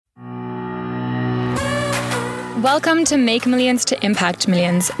Welcome to Make Millions to Impact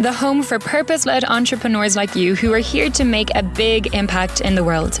Millions, the home for purpose-led entrepreneurs like you who are here to make a big impact in the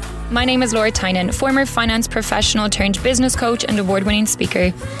world. My name is Laura Tynan, former finance professional turned business coach and award-winning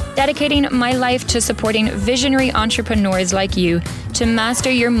speaker, dedicating my life to supporting visionary entrepreneurs like you to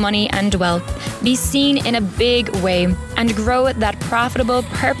master your money and wealth, be seen in a big way, and grow that profitable,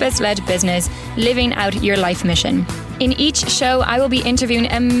 purpose-led business, living out your life mission. In each show, I will be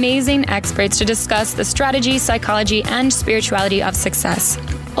interviewing amazing experts to discuss the strategy, psychology, and spirituality of success,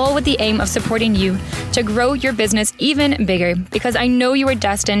 all with the aim of supporting you to grow your business even bigger, because I know you are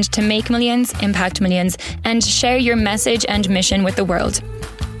destined to make millions, impact millions, and share your message and mission with the world.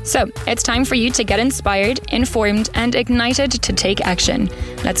 So it's time for you to get inspired, informed, and ignited to take action.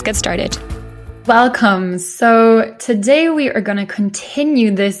 Let's get started. Welcome. So today we are going to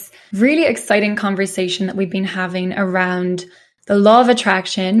continue this really exciting conversation that we've been having around the law of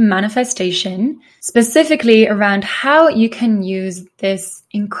attraction, manifestation, specifically around how you can use this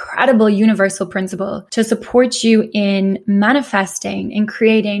incredible universal principle to support you in manifesting and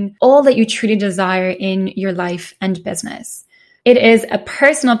creating all that you truly desire in your life and business. It is a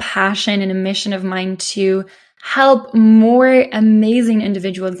personal passion and a mission of mine to help more amazing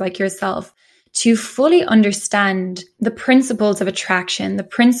individuals like yourself to fully understand the principles of attraction, the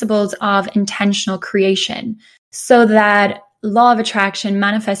principles of intentional creation, so that law of attraction,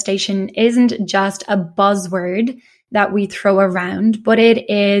 manifestation isn't just a buzzword that we throw around, but it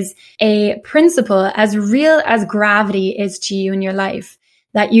is a principle as real as gravity is to you in your life,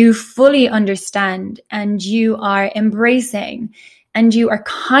 that you fully understand and you are embracing and you are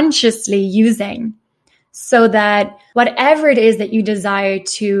consciously using, so that whatever it is that you desire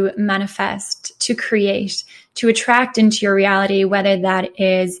to manifest, to create, to attract into your reality, whether that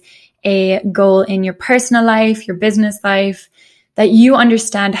is a goal in your personal life, your business life, that you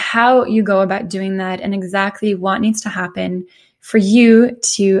understand how you go about doing that and exactly what needs to happen for you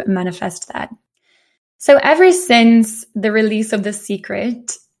to manifest that. So ever since the release of The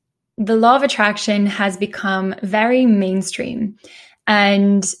Secret, the law of attraction has become very mainstream.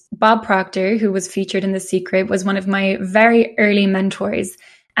 And Bob Proctor, who was featured in The Secret, was one of my very early mentors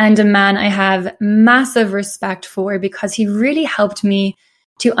and a man I have massive respect for, because he really helped me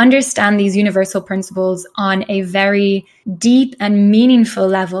to understand these universal principles on a very deep and meaningful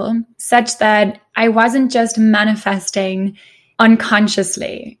level, such that I wasn't just manifesting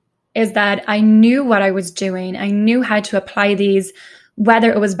unconsciously, is that I knew what I was doing. I knew how to apply these,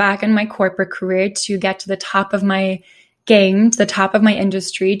 whether it was back in my corporate career to get to the top of my game, to the top of my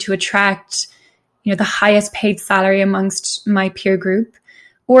industry, to attract, the highest paid salary amongst my peer group,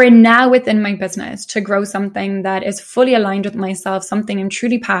 or now within my business to grow something that is fully aligned with myself, something I'm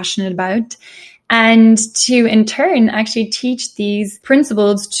truly passionate about, and to in turn actually teach these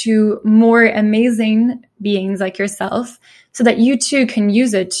principles to more amazing beings like yourself, so that you too can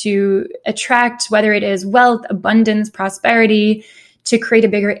use it to attract, whether it is wealth, abundance, prosperity, to create a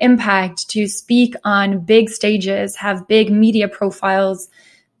bigger impact, to speak on big stages, have big media profiles,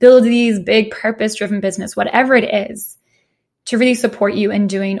 build these big purpose-driven business, whatever it is, to really support you in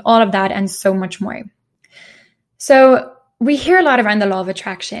doing all of that and so much more. So we hear a lot around the law of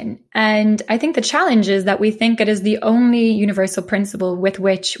attraction, and I think the challenge is that we think it is the only universal principle with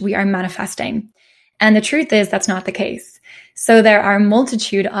which we are manifesting. And the truth is that's not the case. So there are a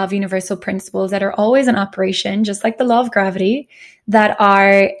multitude of universal principles that are always in operation, just like the law of gravity, that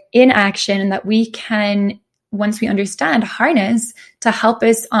are in action and that we can, once we understand, harness to help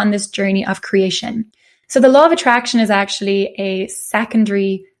us on this journey of creation. So the law of attraction is actually a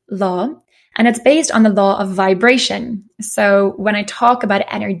secondary law, and it's based on the law of vibration. So when I talk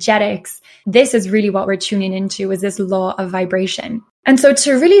about energetics, this is really what we're tuning into, is this law of vibration. And so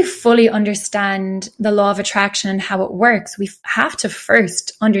to really fully understand the law of attraction and how it works, we have to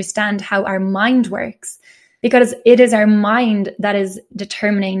first understand how our mind works, because it is our mind that is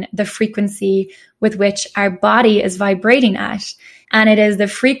determining the frequency with which our body is vibrating at. And it is the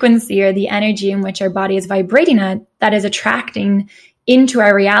frequency or the energy in which our body is vibrating at that is attracting into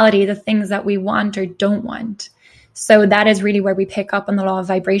our reality the things that we want or don't want. So that is really where we pick up on the law of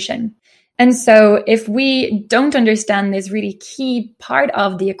vibration. And so if we don't understand this really key part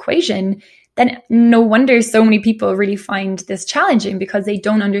of the equation, then no wonder so many people really find this challenging, because they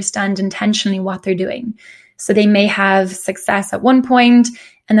don't understand intentionally what they're doing. So they may have success at one point,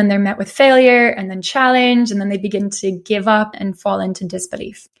 and then they're met with failure and then challenge, and then they begin to give up and fall into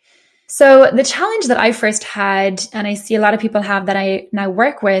disbelief. So the challenge that I first had, and I see a lot of people have that I now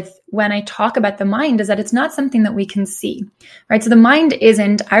work with when I talk about the mind, is that it's not something that we can see, right? So the mind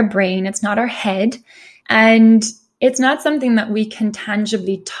isn't our brain, it's not our head. And it's not something that we can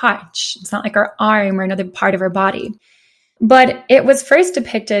tangibly touch. It's not like our arm or another part of our body. But it was first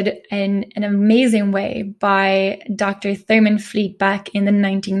depicted in an amazing way by Dr. Thurman Fleet back in the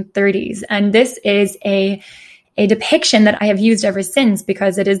 1930s. And this is a depiction that I have used ever since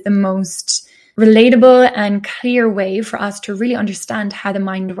because it is the most relatable and clear way for us to really understand how the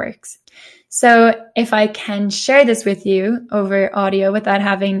mind works. So if I can share this with you over audio without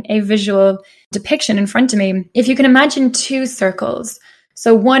having a visual depiction in front of me, if you can imagine two circles.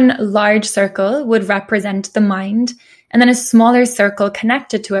 So one large circle would represent the mind, and then a smaller circle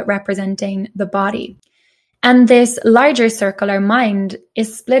connected to it representing the body. And this larger circle, our mind,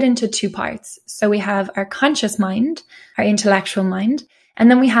 is split into two parts. So we have our conscious mind, our intellectual mind, and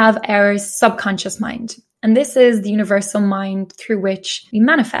then we have our subconscious mind. And this is the universal mind through which we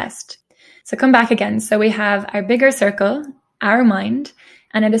manifest. So come back again. So we have our bigger circle, our mind,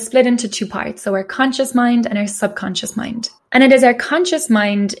 and it is split into two parts. So our conscious mind and our subconscious mind. And it is our conscious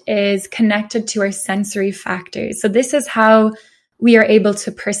mind is connected to our sensory factors. So this is how we are able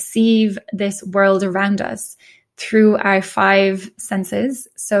to perceive this world around us through our five senses.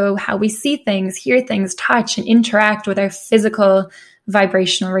 So how we see things, hear things, touch, and interact with our physical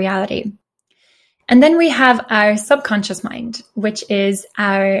vibrational reality. And then we have our subconscious mind, which is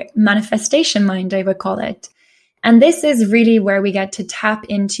our manifestation mind, I would call it. And this is really where we get to tap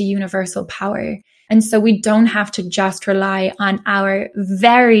into universal power. And so we don't have to just rely on our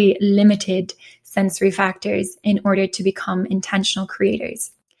very limited sensory factors in order to become intentional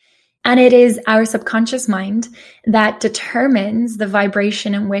creators. And it is our subconscious mind that determines the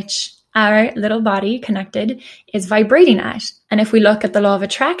vibration in which our little body connected is vibrating at. And if we look at the law of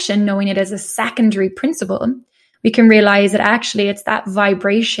attraction, knowing it as a secondary principle, we can realize that actually it's that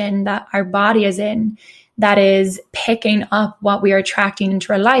vibration that our body is in that is picking up what we are attracting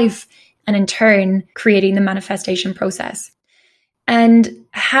into our life and in turn creating the manifestation process. And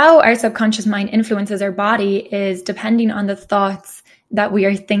how our subconscious mind influences our body is depending on the thoughts that we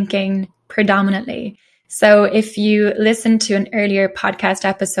are thinking predominantly. So if you listen to an earlier podcast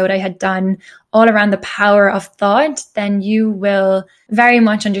episode I had done all around the power of thought, then you will very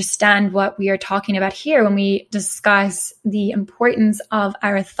much understand what we are talking about here when we discuss the importance of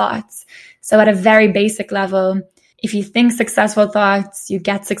our thoughts. So at a very basic level, if you think successful thoughts, you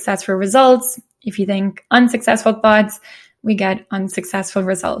get successful results. If you think unsuccessful thoughts, we get unsuccessful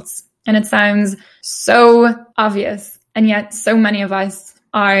results. And it sounds so obvious. And yet so many of us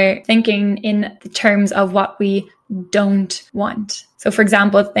are thinking in the terms of what we don't want. So for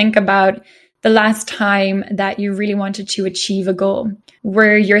example, think about the last time that you really wanted to achieve a goal.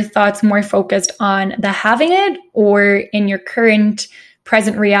 Were your thoughts more focused on the having it or in your current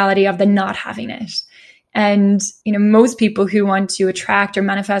present reality of the not having it? And, most people who want to attract or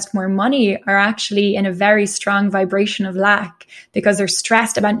manifest more money are actually in a very strong vibration of lack because they're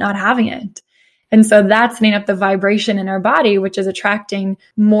stressed about not having it. And so that's setting up the vibration in our body, which is attracting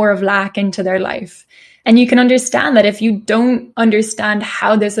more of lack into their life. And you can understand that if you don't understand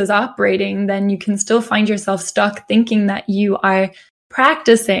how this is operating, then you can still find yourself stuck thinking that you are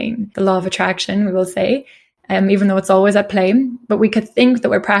practicing the law of attraction, we will say, even though it's always at play. But we could think that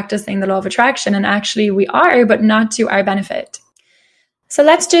we're practicing the law of attraction, and actually we are, but not to our benefit. So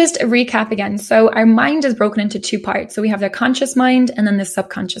let's just recap again. So our mind is broken into two parts. So we have the conscious mind and then the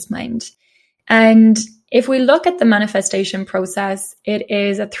subconscious mind. And if we look at the manifestation process, it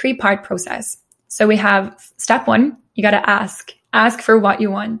is a three-part process. So we have step one, you got to ask for what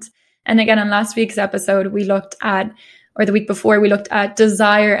you want. And again, on last week's episode, we looked at, or the week before, we looked at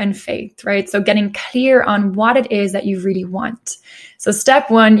desire and faith, right? So getting clear on what it is that you really want. So step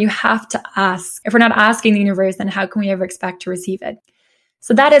one, you have to ask. If we're not asking the universe, then how can we ever expect to receive it?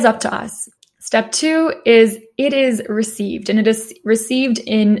 So that is up to us. Step two is it is received, and it is received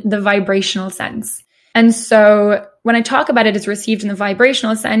in the vibrational sense. And so when I talk about it as received in the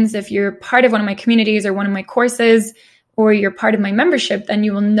vibrational sense, if you're part of one of my communities or one of my courses, or you're part of my membership, then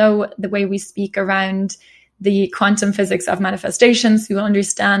you will know the way we speak around the quantum physics of manifestations. You will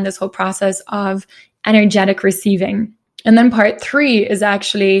understand this whole process of energetic receiving. And then part three is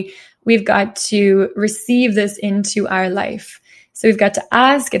actually, we've got to receive this into our life. So we've got to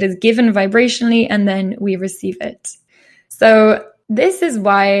ask, it is given vibrationally, and then we receive it. So this is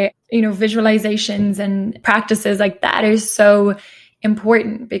why, visualizations and practices like that are so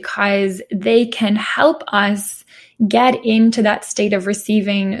important, because they can help us get into that state of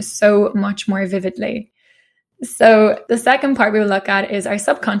receiving so much more vividly. So the second part we will look at is our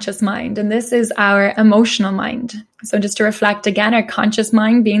subconscious mind, and this is our emotional mind. So just to reflect again, our conscious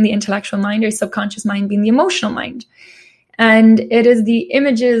mind being the intellectual mind, our subconscious mind being the emotional mind. And it is the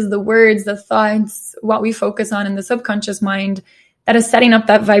images, the words, the thoughts, what we focus on in the subconscious mind that is setting up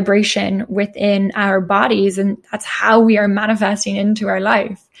that vibration within our bodies. And that's how we are manifesting into our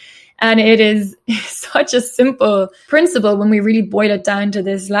life. And it is such a simple principle when we really boil it down to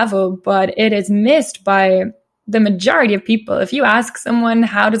this level, but it is missed by the majority of people. If you ask someone,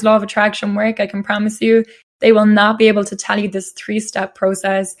 how does law of attraction work? I can promise you, they will not be able to tell you this 3-step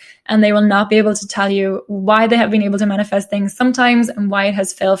process, and they will not be able to tell you why they have been able to manifest things sometimes and why it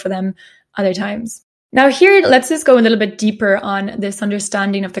has failed for them other times. Now here, let's just go a little bit deeper on this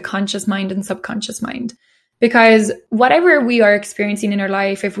understanding of the conscious mind and subconscious mind. Because whatever we are experiencing in our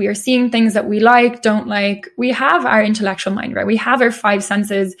life, if we are seeing things that we like, don't like, we have our intellectual mind, right? We have our 5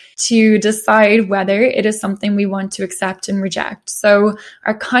 senses to decide whether it is something we want to accept and reject. So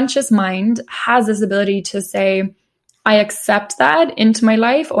our conscious mind has this ability to say, I accept that into my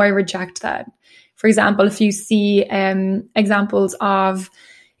life or I reject that. For example, if you see examples of,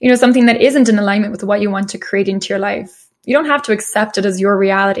 something that isn't in alignment with what you want to create into your life, you don't have to accept it as your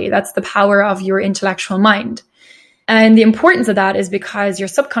reality. That's the power of your intellectual mind. And the importance of that is because your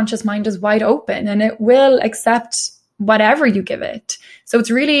subconscious mind is wide open and it will accept whatever you give it. So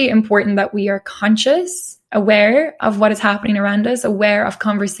it's really important that we are conscious, aware of what is happening around us, aware of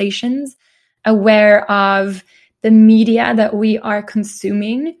conversations, aware of the media that we are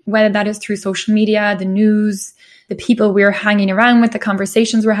consuming, whether that is through social media, the news, the people we're hanging around with, the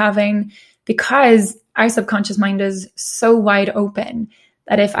conversations we're having, because our subconscious mind is so wide open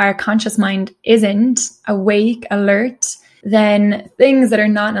that if our conscious mind isn't awake, alert, then things that are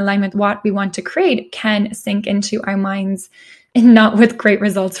not in alignment with what we want to create can sink into our minds and not with great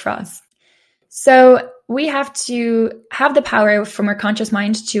results for us. So we have to have the power from our conscious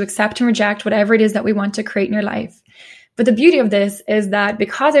mind to accept and reject whatever it is that we want to create in your life. But the beauty of this is that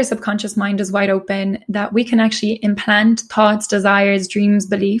because our subconscious mind is wide open, that we can actually implant thoughts, desires, dreams,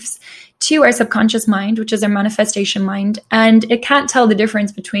 beliefs to our subconscious mind, which is our manifestation mind. And it can't tell the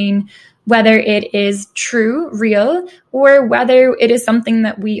difference between whether it is true, real, or whether it is something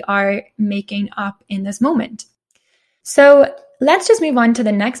that we are making up in this moment. So let's just move on to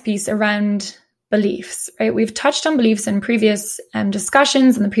the next piece around beliefs, right? We've touched on beliefs in previous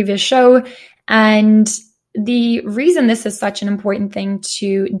discussions in the previous show. And the reason this is such an important thing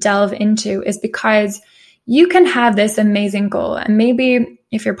to delve into is because you can have this amazing goal. And maybe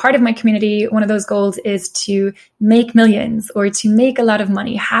if you're part of my community, one of those goals is to make millions or to make a lot of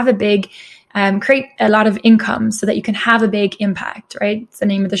money, have a big, create a lot of income so that you can have a big impact, right? It's the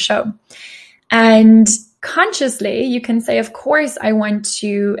name of the show. And consciously, you can say, of course, I want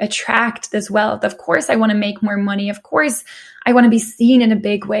to attract this wealth. Of course, I want to make more money. Of course, I want to be seen in a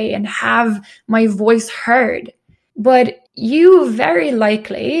big way and have my voice heard. But you very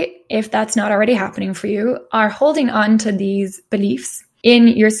likely, if that's not already happening for you, are holding on to these beliefs in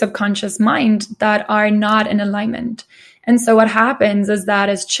your subconscious mind that are not in alignment. And so what happens is that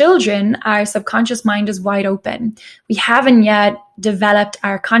as children, our subconscious mind is wide open. We haven't yet developed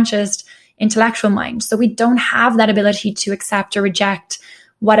our conscious intellectual mind. So we don't have that ability to accept or reject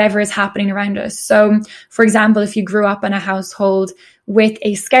whatever is happening around us. So, for example, if you grew up in a household with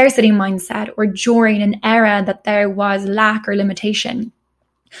a scarcity mindset or during an era that there was lack or limitation,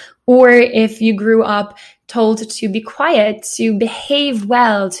 or if you grew up told to be quiet, to behave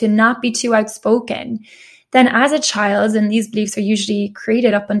well, to not be too outspoken, then as a child, and these beliefs are usually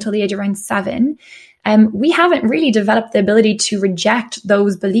created up until the age around 7, we haven't really developed the ability to reject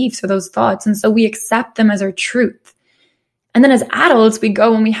those beliefs or those thoughts. And so we accept them as our truth. And then as adults, we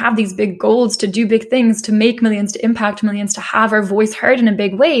go and we have these big goals to do big things, to make millions, to impact millions, to have our voice heard in a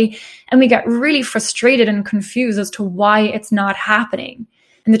big way. And we get really frustrated and confused as to why it's not happening.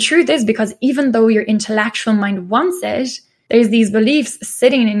 And the truth is because even though your intellectual mind wants it, there's these beliefs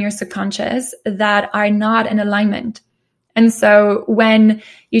sitting in your subconscious that are not in alignment. And so when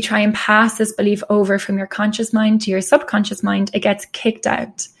you try and pass this belief over from your conscious mind to your subconscious mind, it gets kicked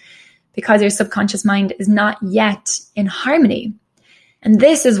out because your subconscious mind is not yet in harmony. And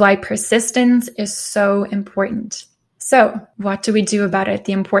this is why persistence is so important. So what do we do about it?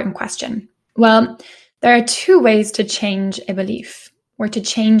 The important question. Well, there are 2 ways to change a belief or to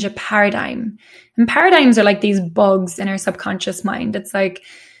change a paradigm. And paradigms are like these bugs in our subconscious mind. It's like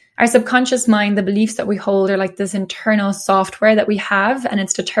our subconscious mind, the beliefs that we hold are like this internal software that we have, and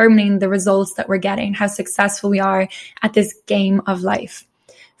it's determining the results that we're getting, how successful we are at this game of life,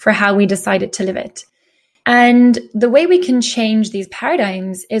 for how we decided to live it. And the way we can change these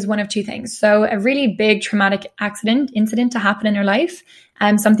paradigms is one of 2 things. So a really big traumatic incident to happen in our life,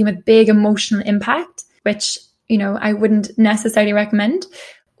 something with big emotional impact, which, I wouldn't necessarily recommend,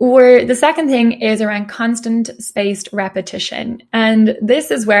 Or the second thing is around constant spaced repetition. And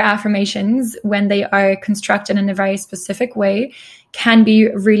this is where affirmations, when they are constructed in a very specific way, can be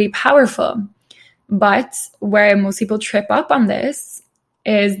really powerful. But where most people trip up on this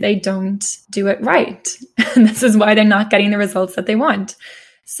is they don't do it right. And this is why they're not getting the results that they want.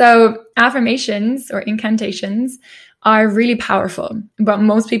 So affirmations or incantations are really powerful, but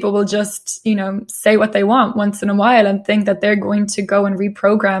most people will just, say what they want once in a while and think that they're going to go and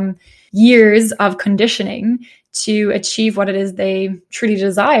reprogram years of conditioning to achieve what it is they truly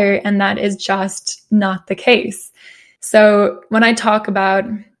desire. And that is just not the case. So when I talk about,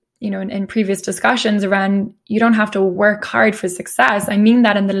 in previous discussions around, you don't have to work hard for success, I mean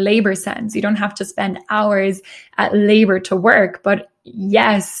that in the labor sense. You don't have to spend hours at labor to work, but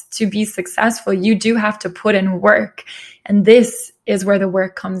yes, to be successful, you do have to put in work. And this is where the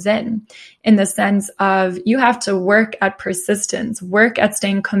work comes in the sense of you have to work at persistence, work at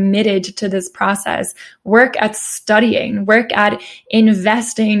staying committed to this process, work at studying, work at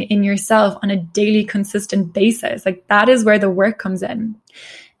investing in yourself on a daily, consistent basis. Like that is where the work comes in.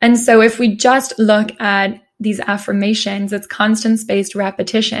 And so if we just look at these affirmations, it's constant spaced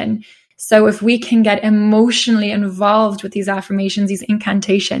repetition. So if we can get emotionally involved with these affirmations, these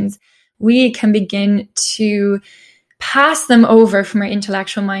incantations, we can begin to pass them over from our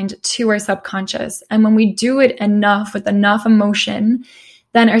intellectual mind to our subconscious. And when we do it enough with enough emotion,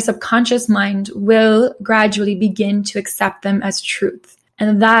 then our subconscious mind will gradually begin to accept them as truth.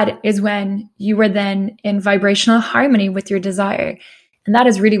 And that is when you are then in vibrational harmony with your desire. And that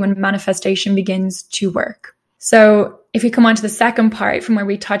is really when manifestation begins to work. So if we come on to the second part from where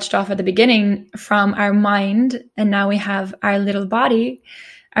we touched off at the beginning, from our mind, and now we have our little body.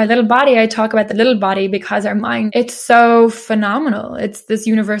 Our little body, I talk about the little body because our mind, it's so phenomenal. It's this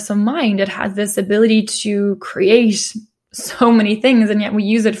universal mind. It has this ability to create so many things, and yet we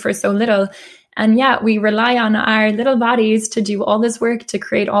use it for so little. And yet we rely on our little bodies to do all this work, to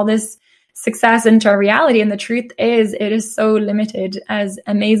create all this success into our reality. And the truth is, it is so limited, as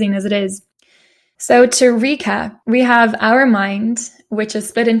amazing as it is. So to recap, we have our mind, which is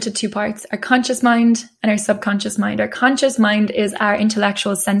split into two parts, our conscious mind and our subconscious mind. Our conscious mind is our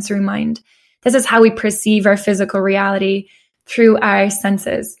intellectual sensory mind. This is how we perceive our physical reality through our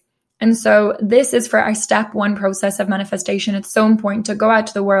senses. And so this is for our step one process of manifestation. It's so important to go out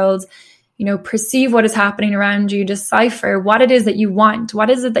to the world, perceive what is happening around you, decipher what it is that you want, what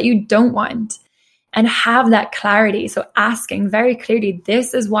is it that you don't want, and have that clarity. So asking very clearly,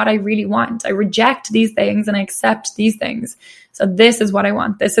 this is what I really want. I reject these things and I accept these things. So this is what I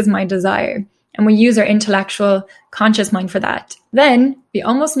want. This is my desire. And we use our intellectual conscious mind for that. Then we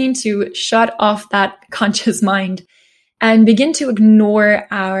almost need to shut off that conscious mind and begin to ignore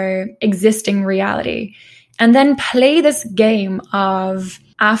our existing reality. And then play this game of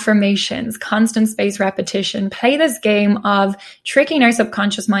affirmations, constant space repetition, play this game of tricking our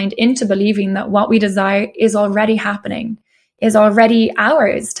subconscious mind into believing that what we desire is already happening, is already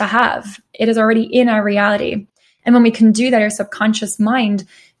ours to have. It is already in our reality. And when we can do that, our subconscious mind,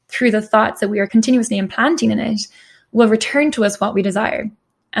 through the thoughts that we are continuously implanting in it, will return to us what we desire.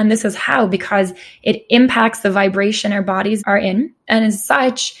 And this is how, because it impacts the vibration our bodies are in. And as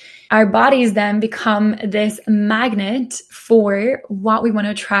such, our bodies then become this magnet for what we want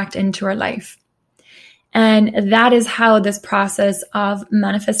to attract into our life. And that is how this process of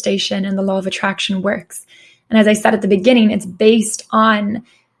manifestation and the law of attraction works. And as I said at the beginning, it's based on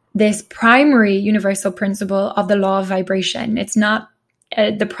this primary universal principle of the law of vibration. It's not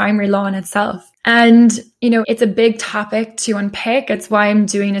the primary law in itself. And, it's a big topic to unpick. It's why I'm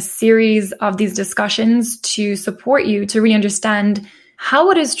doing a series of these discussions to support you to really understand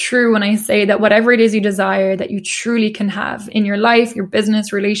how it is true when I say that whatever it is you desire, that you truly can have in your life, your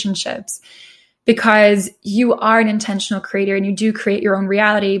business, relationships, because you are an intentional creator and you do create your own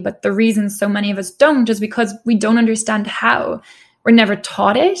reality. But the reason so many of us don't is because we don't understand how. We're never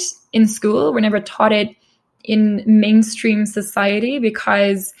taught it in school. We're never taught it in mainstream society,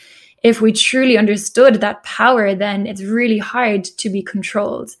 because if we truly understood that power, then it's really hard to be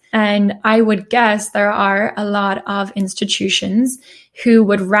controlled. And I would guess there are a lot of institutions who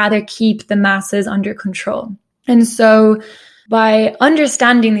would rather keep the masses under control. And so by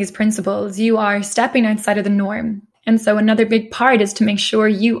understanding these principles, you are stepping outside of the norm. And so another big part is to make sure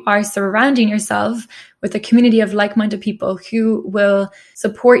you are surrounding yourself with a community of like-minded people who will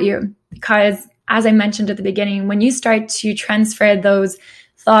support you. Because as I mentioned at the beginning, when you start to transfer those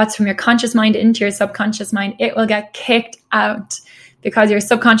thoughts from your conscious mind into your subconscious mind, it will get kicked out because your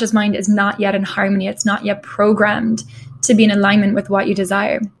subconscious mind is not yet in harmony. It's not yet programmed to be in alignment with what you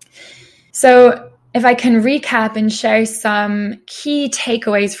desire. So if I can recap and share some key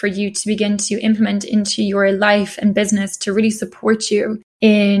takeaways for you to begin to implement into your life and business to really support you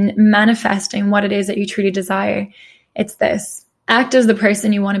in manifesting what it is that you truly desire, it's this. Act as the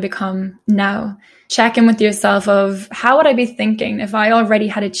person you want to become now. Check in with yourself of how would I be thinking if I already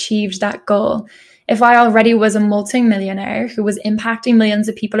had achieved that goal? If I already was a multi-millionaire who was impacting millions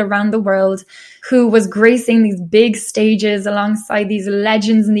of people around the world, who was gracing these big stages alongside these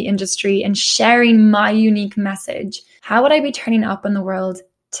legends in the industry and sharing my unique message, how would I be turning up in the world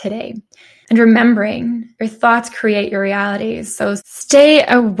today? And remembering your thoughts create your reality. So stay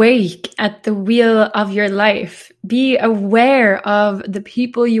awake at the wheel of your life. Be aware of the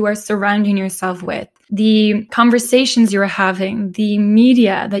people you are surrounding yourself with, the conversations you are having, the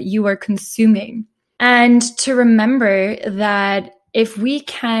media that you are consuming. And to remember that if we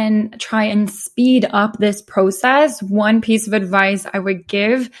can try and speed up this process, one piece of advice I would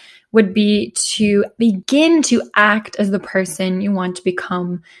give would be to begin to act as the person you want to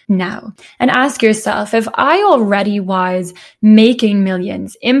become now. And ask yourself, if I already was making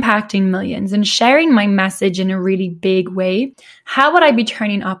millions, impacting millions, and sharing my message in a really big way, how would I be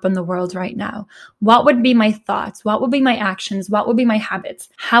turning up in the world right now? What would be my thoughts? What would be my actions? What would be my habits?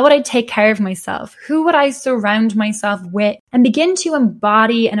 How would I take care of myself? Who would I surround myself with? And begin to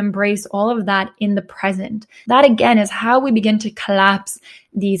embody and embrace all of that in the present. That again is how we begin to collapse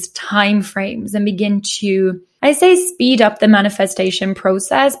these time frames and begin to, I say, speed up the manifestation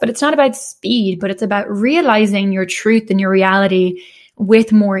process, but it's not about speed, but it's about realizing your truth and your reality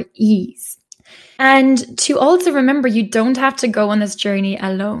with more ease. And to also remember, you don't have to go on this journey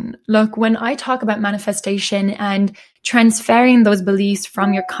alone. Look, when I talk about manifestation and transferring those beliefs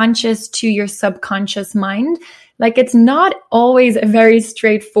from your conscious to your subconscious mind, like it's not always a very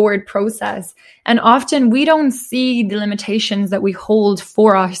straightforward process. And often we don't see the limitations that we hold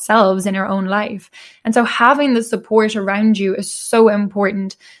for ourselves in our own life. And so having the support around you is so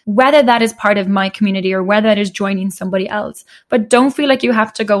important, whether that is part of my community or whether that is joining somebody else. But don't feel like you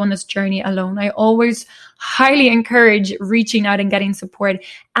have to go on this journey alone. I always highly encourage reaching out and getting support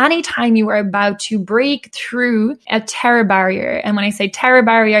anytime you are about to break through a terror barrier. And when I say terror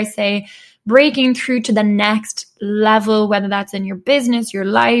barrier, I say breaking through to the next level, whether that's in your business, your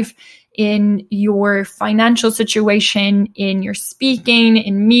life, in your financial situation, in your speaking,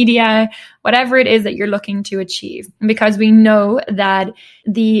 in media, whatever it is that you're looking to achieve. Because we know that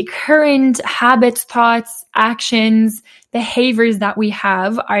the current habits, thoughts, actions, behaviors that we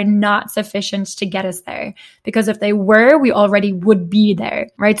have are not sufficient to get us there. Because if they were, we already would be there,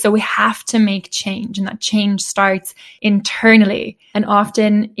 right? So we have to make change, and that change starts internally. And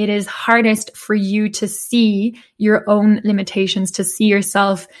often it is hardest for you to see your own limitations, to see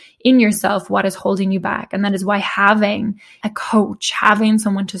yourself in yourself, what is holding you back. And that is why having a coach, having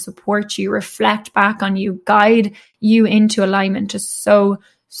someone to support you, reflect back on you, guide you into alignment is so,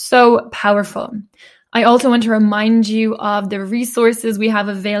 so powerful. I also want to remind you of the resources we have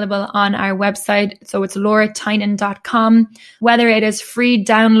available on our website. So it's lauratynan.com. Whether it is free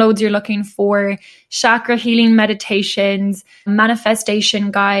downloads you're looking for, chakra healing meditations,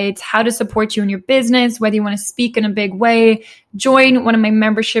 manifestation guides, how to support you in your business, whether you want to speak in a big way, join one of my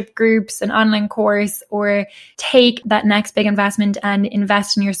membership groups, an online course, or take that next big investment and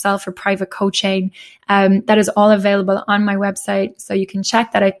invest in yourself for private coaching. That is all available on my website. So you can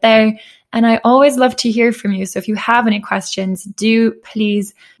check that out there. And I always love to hear from you. So if you have any questions, do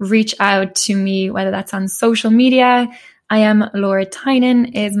please reach out to me, whether that's on social media. I am Laura Tynan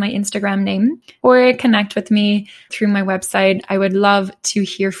is my Instagram name, or connect with me through my website. I would love to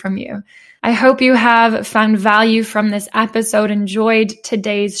hear from you. I hope you have found value from this episode, enjoyed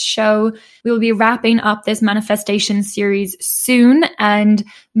today's show. We will be wrapping up this manifestation series soon and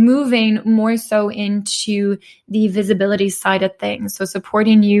moving more so into the visibility side of things. So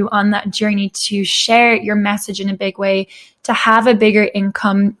supporting you on that journey to share your message in a big way, to have a bigger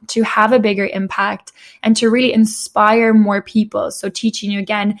income, to have a bigger impact, and to really inspire more people. So teaching you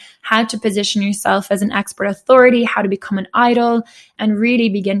again how to position yourself as an expert authority, how to become an idol, and really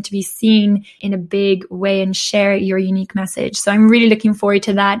begin to be seen in a big way and share your unique message. So I'm really looking forward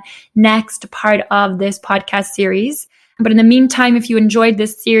to that next part of this podcast series. But in the meantime, if you enjoyed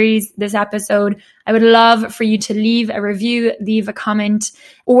this series, this episode, I would love for you to leave a review, leave a comment,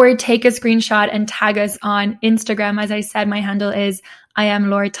 or take a screenshot and tag us on Instagram. As I said, my handle is I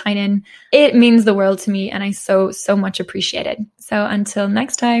am Laura Tynan. It means the world to me, and I so much appreciate it. So until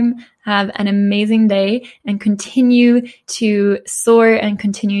next time, have an amazing day and continue to soar and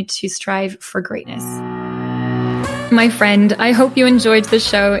continue to strive for greatness. My friend, I hope you enjoyed the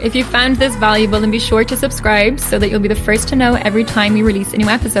show. If you found this valuable, then be sure to subscribe so that you'll be the first to know every time we release a new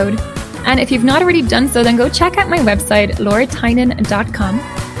episode. And if you've not already done so, then go check out my website, lauratynan.com,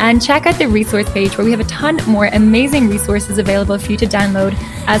 and check out the resource page where we have a ton more amazing resources available for you to download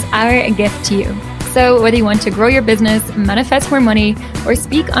as our gift to you. So whether you want to grow your business, manifest more money, or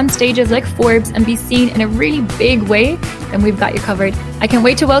speak on stages like Forbes and be seen in a really big way, then we've got you covered. I can't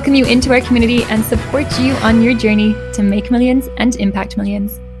wait to welcome you into our community and support you on your journey to make millions and impact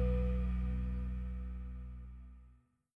millions.